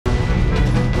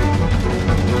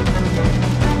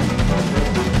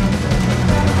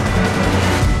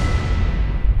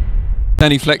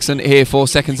Danny Flexen here for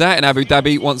Seconds Out in Abu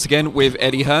Dhabi once again with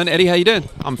Eddie Hearn. Eddie, how you doing?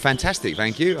 I'm fantastic,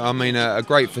 thank you. I mean, a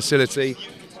great facility,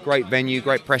 great venue,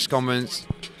 great press conference.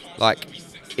 Like,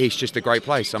 it's just a great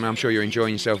place. I mean, I'm sure you're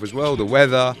enjoying yourself as well. The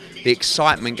weather, the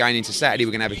excitement going into Saturday.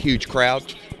 We're going to have a huge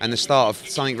crowd and the start of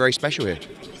something very special here.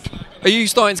 Are you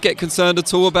starting to get concerned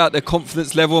at all about the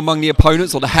confidence level among the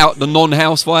opponents or the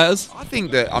non-house fighters? I think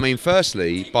that, I mean,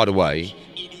 firstly, by the way,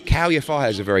 Kalya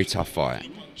has a very tough fight.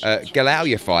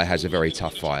 Galal has a very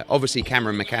tough fight. Obviously,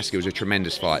 Cameron McCaskill was a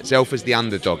tremendous fight. Zelfa's the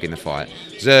underdog in the fight.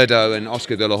 Zurdo and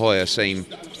Oscar De La Hoya seem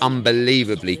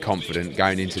unbelievably confident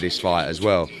going into this fight as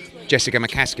well. Jessica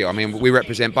McCaskill, I mean, we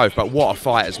represent both, but what a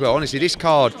fight as well. Honestly, this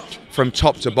card from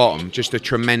top to bottom, just a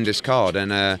tremendous card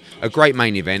and a great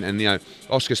main event. And, you know,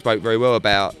 Oscar spoke very well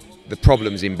about the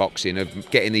problems in boxing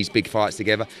of getting these big fights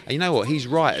together. And you know what? He's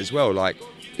right as well. Like,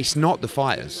 it's not the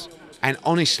fighters. And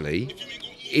honestly,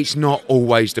 it's not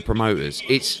always the promoters.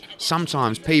 It's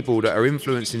sometimes people that are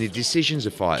influencing the decisions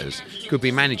of fighters. Could be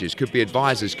managers, could be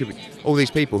advisors, could be all these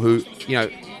people who, you know,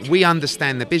 we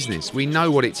understand the business. We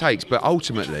know what it takes, but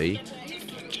ultimately,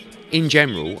 in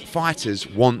general, fighters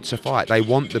want to fight. They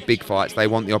want the big fights, they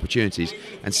want the opportunities.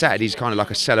 And Saturday's kind of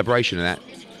like a celebration of that.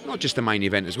 Not just the main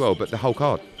event as well, but the whole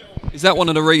card. Is that one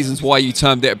of the reasons why you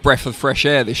termed it a breath of fresh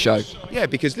air, this show? Yeah,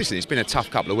 because listen, it's been a tough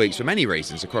couple of weeks for many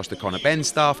reasons across the Conor Benn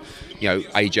stuff. You know,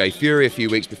 AJ Fury a few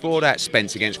weeks before that,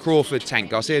 Spence against Crawford, Tank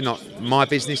Garcia, not my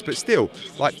business, but still,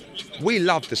 like, we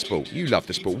love the sport. You love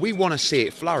the sport. We want to see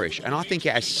it flourish, and I think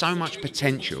it has so much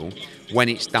potential when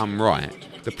it's done right.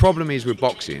 The problem is with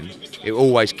boxing, it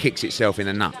always kicks itself in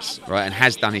the nuts, right, and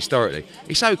has done historically.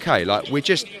 It's okay, like,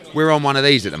 we're on one of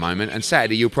these at the moment, and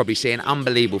Saturday you'll probably see an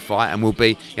unbelievable fight, and we'll be,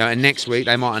 you know, and next week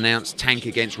they might announce Tank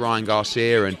against Ryan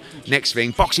Garcia, and next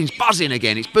thing, boxing's buzzing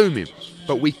again, it's booming.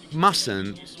 But we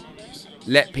mustn't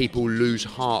let people lose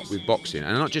heart with boxing,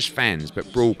 and not just fans, but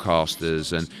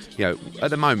broadcasters. And, you know, at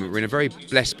the moment we're in a very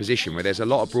blessed position where there's a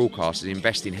lot of broadcasters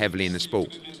investing heavily in the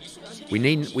sport. We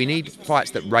need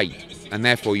fights that rate, and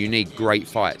therefore you need great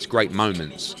fights, great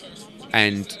moments,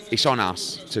 and it's on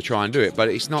us to try and do it. But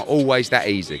it's not always that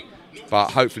easy.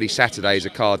 But hopefully Saturday is a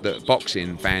card that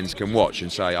boxing fans can watch and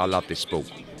say, I love this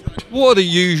sport. What are the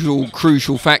usual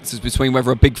crucial factors between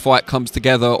whether a big fight comes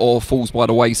together or falls by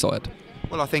the wayside?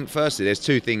 Well, I think firstly there's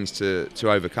two things to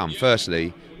overcome.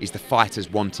 Firstly is the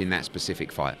fighters wanting that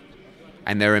specific fight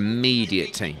and their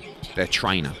immediate team, their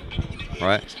trainer.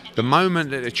 Right? The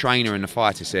moment that the trainer and the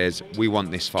fighter says, we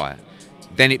want this fight,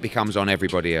 then it becomes on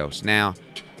everybody else. Now,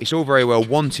 it's all very well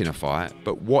wanting a fight,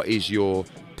 but what is your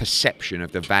perception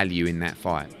of the value in that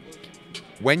fight?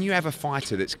 When you have a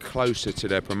fighter that's closer to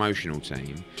their promotional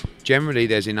team, generally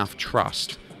there's enough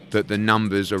trust that the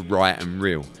numbers are right and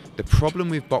real. The problem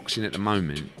with boxing at the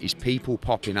moment is people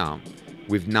popping up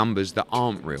with numbers that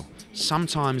aren't real.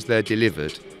 Sometimes they're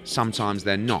delivered, sometimes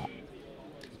they're not.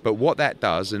 But what that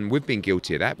does, and we've been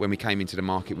guilty of that when we came into the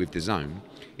market with DAZN,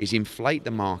 is inflate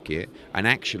the market and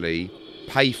actually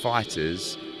pay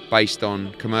fighters based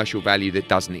on commercial value that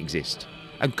doesn't exist.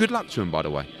 And good luck to them, by the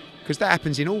way, because that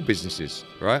happens in all businesses,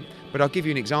 right? But I'll give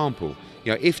you an example.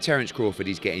 You know, if Terence Crawford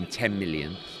is getting 10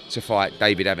 million to fight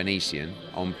David Avanesian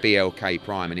on BLK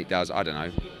Prime, and it does, I don't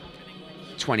know,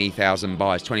 20,000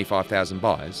 buys, 25,000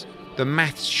 buys, the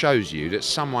maths shows you that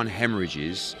someone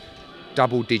hemorrhages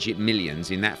double-digit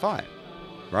millions in that fight,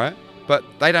 right? But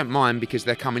they don't mind because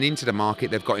they're coming into the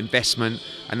market, they've got investment,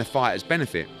 and the fighters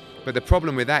benefit. But the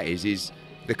problem with that is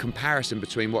the comparison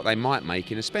between what they might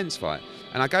make in a Spence fight.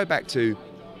 And I go back to,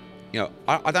 you know,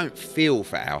 I don't feel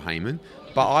for Al Haymon,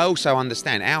 but I also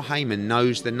understand Al Haymon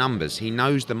knows the numbers, he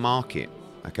knows the market,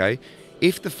 okay?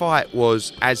 If the fight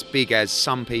was as big as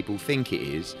some people think it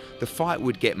is, the fight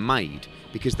would get made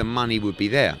because the money would be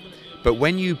there. But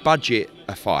when you budget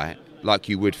a fight, like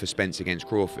you would for Spence against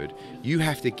Crawford, you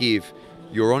have to give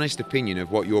your honest opinion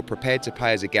of what you're prepared to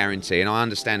pay as a guarantee, and I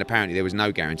understand apparently there was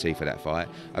no guarantee for that fight,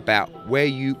 about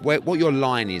what your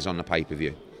line is on the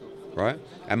pay-per-view, right?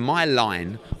 And my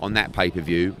line on that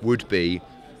pay-per-view would be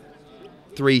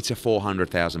 300,000 to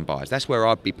 400,000 buys. That's where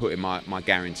I'd be putting my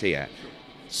guarantee at.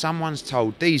 Someone's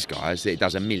told these guys that it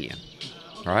does 1 million,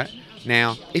 right?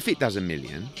 Now, if it does 1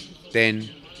 million, then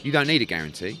you don't need a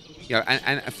guarantee. You know,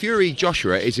 and Fury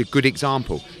Joshua is a good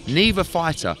example. Neither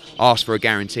fighter asked for a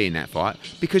guarantee in that fight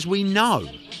because we know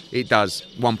it does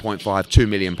 1.5, 2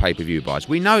 million pay-per-view buys.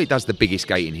 We know it does the biggest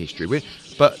gate in history.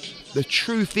 But the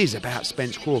truth is about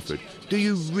Spence Crawford, do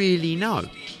you really know?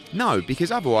 No,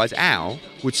 because otherwise Al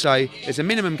would say there's a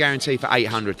minimum guarantee for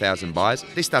 800,000 buys.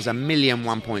 This does 1 million,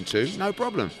 1.2, no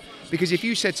problem. Because if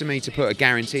you said to me to put a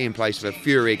guarantee in place for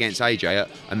Fury against AJ at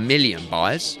 1 million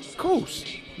buys, of course.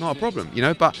 not a problem, you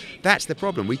know. But that's the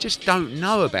problem. We just don't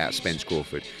know about Spence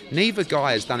Crawford. Neither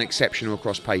guy has done exceptional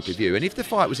across pay-per-view. And if the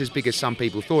fight was as big as some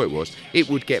people thought it was, it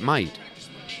would get made.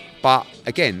 But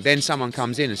again, then someone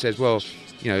comes in and says, well,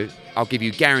 you know, I'll give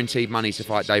you guaranteed money to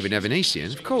fight David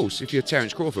Evanesian. Of course, if you're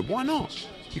Terence Crawford, why not?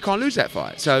 You can't lose that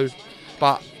fight. So,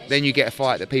 but then you get a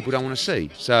fight that people don't want to see.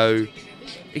 So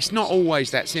it's not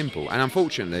always that simple. And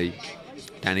unfortunately,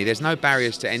 Danny, there's no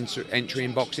barriers to entry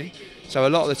in boxing. So a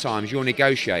lot of the times you're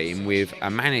negotiating with a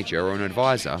manager or an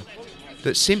advisor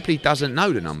that simply doesn't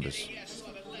know the numbers.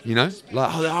 You know,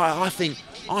 like, oh, I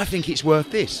think it's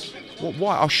worth this. Well,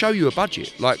 why? I'll show you a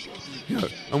budget. Like, you know,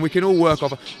 and we can all work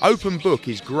off. Open book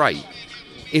is great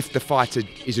if the fighter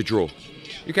is a draw.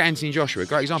 Look at Anthony Joshua,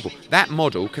 great example. That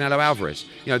model, Canelo Alvarez,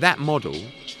 you know, that model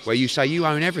where you say you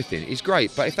own everything is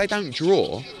great. But if they don't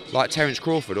draw, like Terence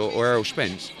Crawford or Errol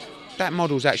Spence, that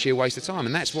model's actually a waste of time.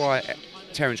 And that's why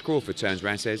Terence Crawford turns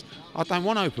around and says, I don't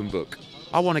want open book.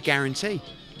 I want a guarantee.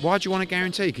 Why do you want a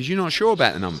guarantee? Because you're not sure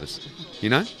about the numbers, you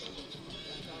know?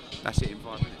 That's it in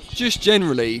 5 minutes. Just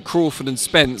generally, Crawford and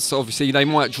Spence, obviously they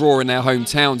might draw in their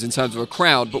hometowns in terms of a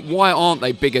crowd, but why aren't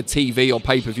they bigger TV or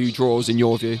pay-per-view draws in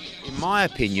your view? In my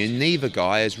opinion, neither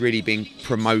guy has really been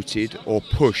promoted or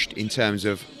pushed in terms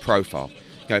of profile.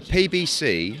 You know,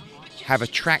 PBC have a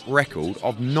track record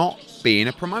of not being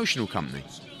a promotional company,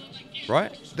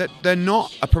 right? They're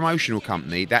not a promotional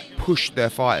company that push their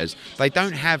fighters. They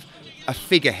don't have a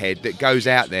figurehead that goes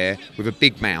out there with a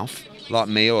big mouth like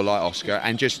me or like Oscar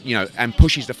and just, you know, and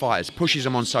pushes the fighters, pushes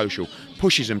them on social,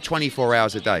 pushes them 24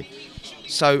 hours a day.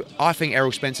 So I think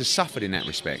Errol Spence has suffered in that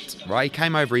respect, right? He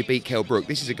came over, he beat Kell Brook.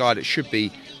 This is a guy that should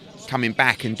be coming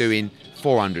back and doing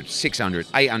 400, 600,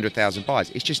 800,000 buys.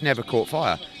 It's just never caught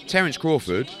fire. Terence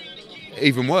Crawford,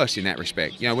 even worse in that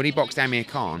respect. You know, when he boxed Amir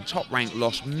Khan, Top Rank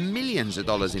lost millions of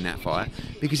dollars in that fight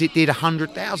because it did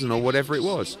 100,000 or whatever it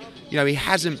was. You know, he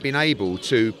hasn't been able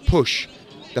to push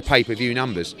the pay-per-view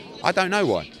numbers. I don't know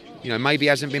why. You know, maybe he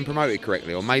hasn't been promoted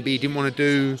correctly, or maybe he didn't want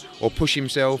to do or push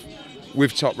himself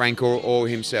with Top Rank or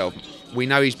himself. We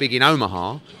know he's big in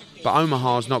Omaha, but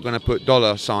Omaha's not going to put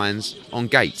dollar signs on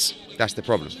gates. That's the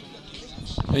problem.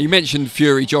 Now, you mentioned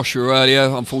Fury Joshua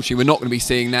earlier. Unfortunately, we're not going to be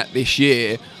seeing that this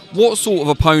year. What sort of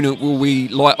opponent are we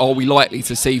likely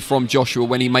to see from Joshua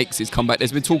when he makes his comeback?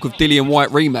 There's been talk of Dillian Whyte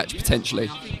rematch potentially.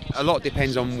 A lot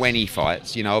depends on when he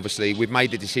fights. You know, obviously we've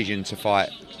made the decision to fight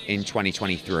in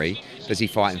 2023. Does he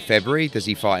fight in February? Does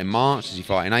he fight in March? Does he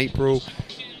fight in April?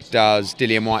 Does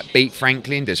Dillian Whyte beat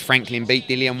Franklin? Does Franklin beat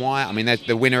Dillian Whyte? I mean,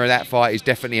 the winner of that fight is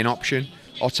definitely an option.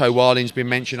 Otto Warling's been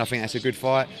mentioned. I think that's a good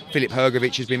fight. Filip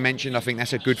Hrgovic has been mentioned. I think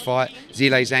that's a good fight.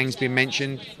 Zhilei Zhang's been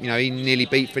mentioned. You know, he nearly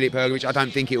beat Filip Hrgovic. I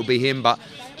don't think it will be him, but,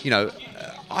 you know,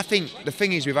 I think the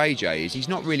thing is with AJ is he's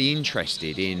not really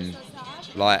interested in,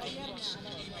 like,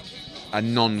 a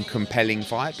non-compelling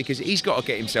fight because he's got to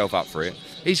get himself up for it.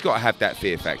 He's got to have that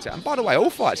fear factor. And by the way, all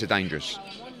fights are dangerous.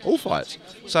 All fights.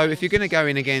 So if you're going to go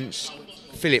in against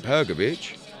Filip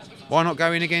Hrgovic, why not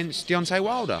go in against Deontay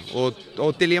Wilder or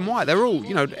Dillian Whyte? They're all,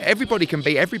 you know, everybody can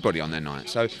beat everybody on their night.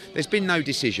 So there's been no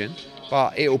decision,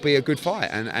 but it'll be a good fight.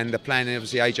 And the plan,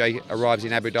 obviously, AJ arrives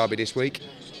in Abu Dhabi this week,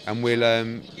 and we'll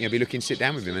you know, be looking to sit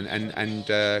down with him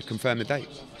and confirm the date.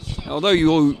 Although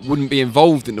you all wouldn't be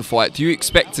involved in the fight, do you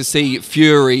expect to see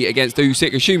Fury against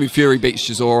Usyk, assuming Fury beats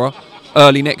Chisora,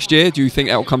 early next year? Do you think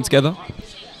that will come together?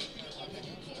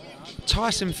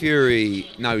 Tyson Fury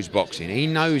knows boxing. He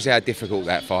knows how difficult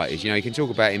that fight is. You know, you can talk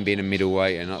about him being a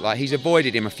middleweight and like he's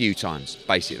avoided him a few times,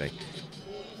 basically.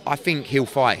 I think he'll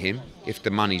fight him if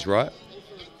the money's right,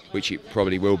 which it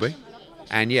probably will be.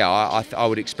 And yeah, I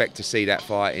would expect to see that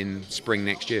fight in spring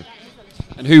next year.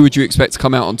 And who would you expect to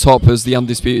come out on top as the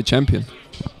undisputed champion?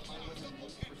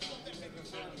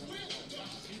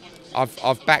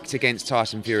 I've backed against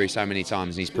Tyson Fury so many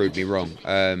times and he's proved me wrong.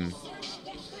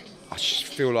 I just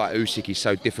feel like Usyk is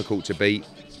so difficult to beat.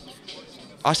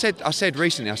 I said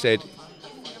recently,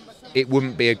 it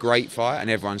wouldn't be a great fight, and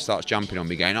everyone starts jumping on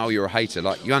me, going, "Oh, you're a hater."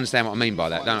 Like, you understand what I mean by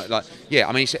that? Don't, like, yeah,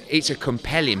 I mean, it's a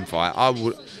compelling fight. I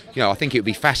would, you know, I think it would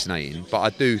be fascinating, but I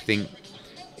do think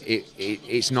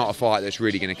it's not a fight that's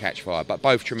really going to catch fire. But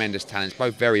both tremendous talents,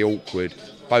 both very awkward,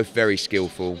 both very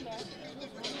skillful.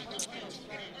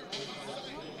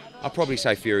 I'll probably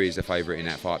say Fury is the favourite in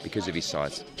that fight because of his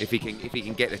size. If he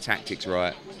can get the tactics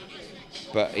right,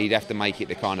 but he'd have to make it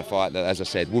the kind of fight that, as I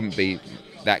said, wouldn't be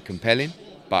that compelling,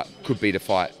 but could be the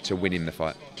fight to win him the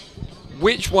fight.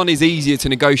 Which one is easier to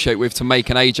negotiate with to make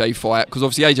an AJ fight? Because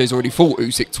obviously AJ's already fought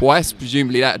Usyk twice.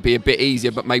 Presumably that'd be a bit easier,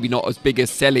 but maybe not as big a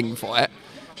selling fight.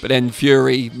 But then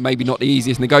Fury, maybe not the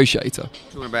easiest negotiator.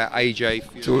 Talking about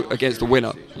AJ Fury against the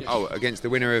winner. Oh, against the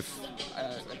winner of.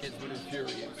 Against the winner of Fury.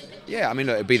 Yeah, I mean,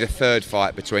 look, it'll be the third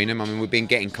fight between them. I mean, we've been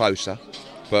getting closer,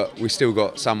 but we've still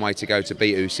got some way to go to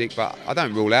beat Usyk. But I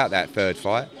don't rule out that third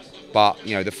fight. But,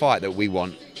 you know, the fight that we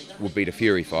want would be the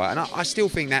Fury fight. And I still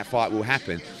think that fight will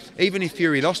happen. Even if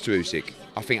Fury lost to Usyk,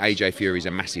 I think AJ Fury's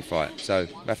a massive fight. So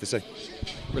we'll have to see.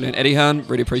 Brilliant. Eddie Hearn,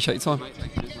 really appreciate your time.